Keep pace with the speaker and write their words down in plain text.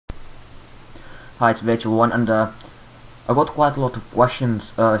Hi, it's Virtual One, and I got quite a lot of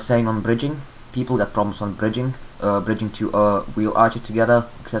questions saying on bridging. People got problems on bridging, bridging to wheel arches together,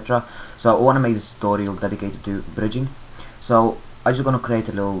 etc. So I want to make this tutorial dedicated to bridging. So I'm just gonna create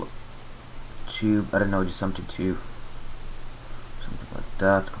a little tube. I don't know, just something like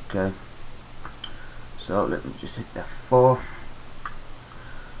that. Okay. So let me just hit F4.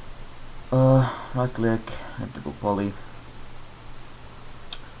 Right click, editable poly.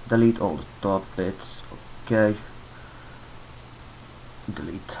 Delete all the top bits. Okay.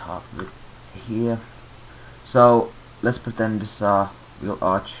 Delete half of it here. So let's pretend this wheel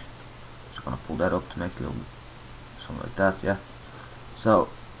arch. Just gonna pull that up to make it a little something like that. Yeah. So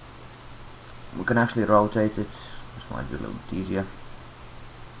we can actually rotate it. This might be a little bit easier.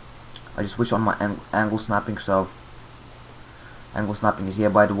 I just switch on my angle snapping. So angle snapping is here,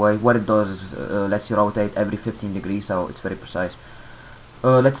 by the way. What it does is lets you rotate every 15 degrees, so it's very precise.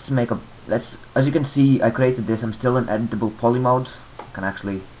 As you can see, I created this. I'm still in editable poly mode. I can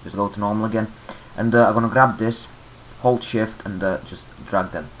actually just go to normal again, and I'm gonna grab this, hold shift, and just drag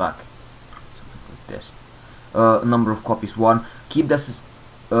that back, something like this. Number of copies 1. Keep this as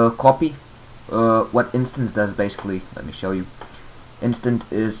copy. What instance does basically, let me show you. Instant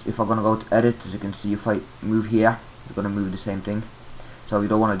is if I'm gonna go to edit. As you can see, if I move here, it's gonna move the same thing. So you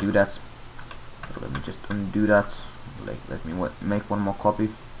don't want to do that. So let me just undo that. Let me make one more copy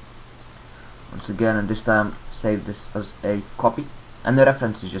once again, and this time save this as a copy, and the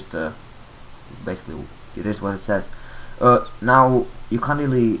reference is just basically it is what it says. Now you can't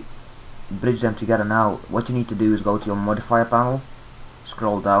really bridge them together. Now what you need to do is go to your modifier panel,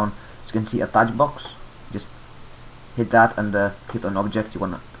 scroll down, as you can see attach box, just hit that and hit an object you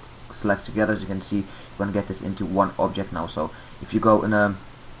want to select together. As you can see, you're going to get this into one object now. So if you go in a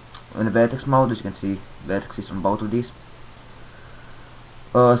vertex mode, as you can see, vertices on both of these.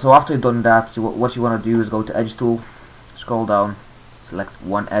 So after you've done that, what you want to do is go to edge tool, scroll down, select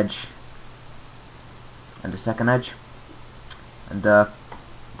one edge and the second edge, and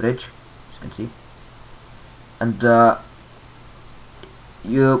bridge, as you can see. And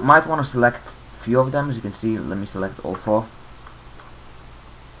you might want to select a few of them. As you can see, let me select all 4.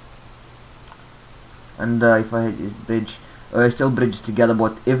 And if I hit this bridge, it still bridges together,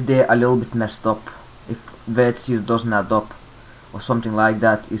 but if they're a little bit messed up, if vertices doesn't add up or something like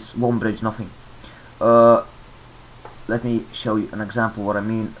that, it won't bridge nothing. Let me show you an example what I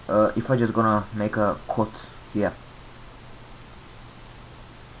mean. If I just gonna make a cut here,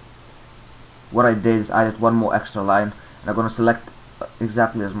 what I did is I added one more extra line, and I'm gonna select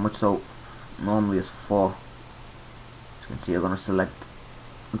exactly as much, so normally it's 4. As you can see, I'm gonna select,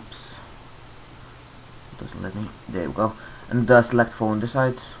 oops, it doesn't let me, there we go, and select 4 on this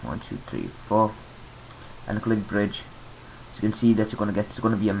side, 1 2 3 4, and click bridge. You can see that it's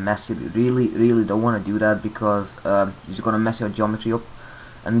gonna be a mess. You really don't want to do that, because you're gonna mess your geometry up.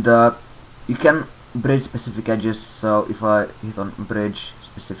 And you can bridge specific edges. So if I hit on bridge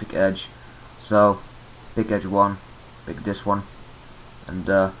specific edge, so pick edge 1, pick this one,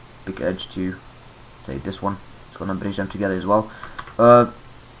 and pick edge 2, say this one. It's gonna bridge them together as well.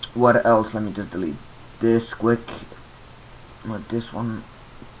 What else? Let me just delete this quick. Not this one.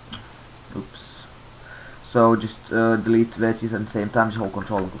 Oops. So just delete vertices at the same time, just hold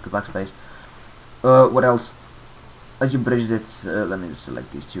control and click the backspace. What else? As you bridge it, let me just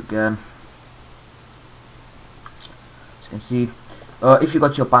select these 2 again. As you can see, if you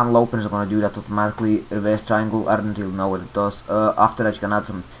got your panel open, it's going to do that automatically. Reverse triangle, I don't really know what it does. After that, you can add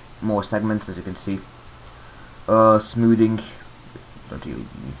some more segments, as you can see. Smoothing, don't really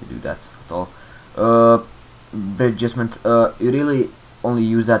need to do that at all. Bridge adjustment, you really only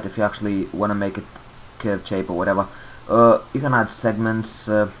use that if you actually want to make it curved shape or whatever. You can add segments.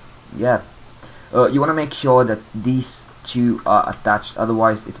 Yeah, you want to make sure that these 2 are attached,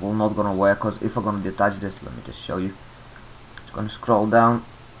 otherwise it will not gonna work. Because if I'm gonna detach this, let me just show you. Just gonna scroll down.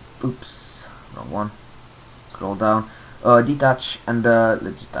 Oops, wrong one. Scroll down, detach, and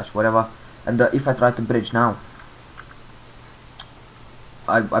let's detach whatever. And if I try to bridge now,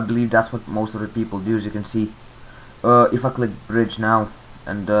 I believe that's what most of the people do. As you can see, if I click bridge now,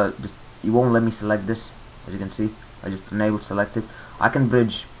 and it won't let me select this. As you can see, I just enable selected. I can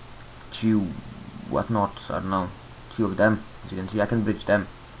bridge 2 whatnot, I don't know, 2 of them. As you can see, I can bridge them,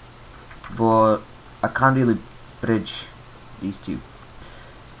 but I can't really bridge these 2.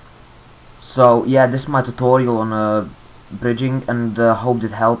 So yeah, this is my tutorial on bridging, and hope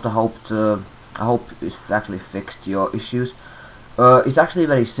it helped. I hope it actually fixed your issues. It's actually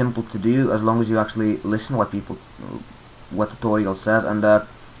very simple to do, as long as you actually listen what tutorial says, and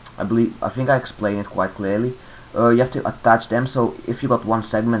I think I explained it quite clearly. You have to attach them. So if you got one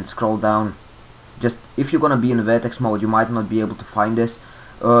segment, scroll down, just if you're gonna be in vertex mode, you might not be able to find this.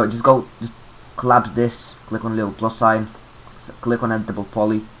 Just collapse this, click on the little plus sign, click on editable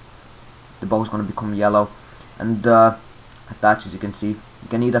poly. The bow is gonna become yellow, and attach. As you can see, you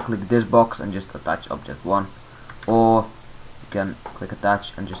can either click this box and just attach object 1, or you can click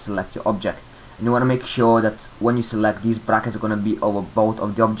attach and just select your object. And you want to make sure that when you select, these brackets are going to be over both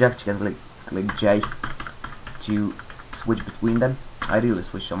of the objects. You can click J to switch between them. I really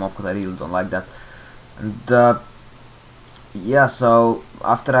switch them up because I really don't like that. And yeah, so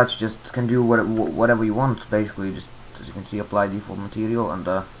after that you just can do whatever you want. Basically, just as you can see, apply default material, and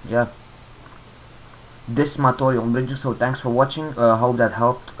yeah, this is my tutorial on bridges. So thanks for watching. Hope that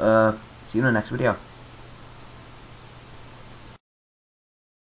helped. See you in the next video.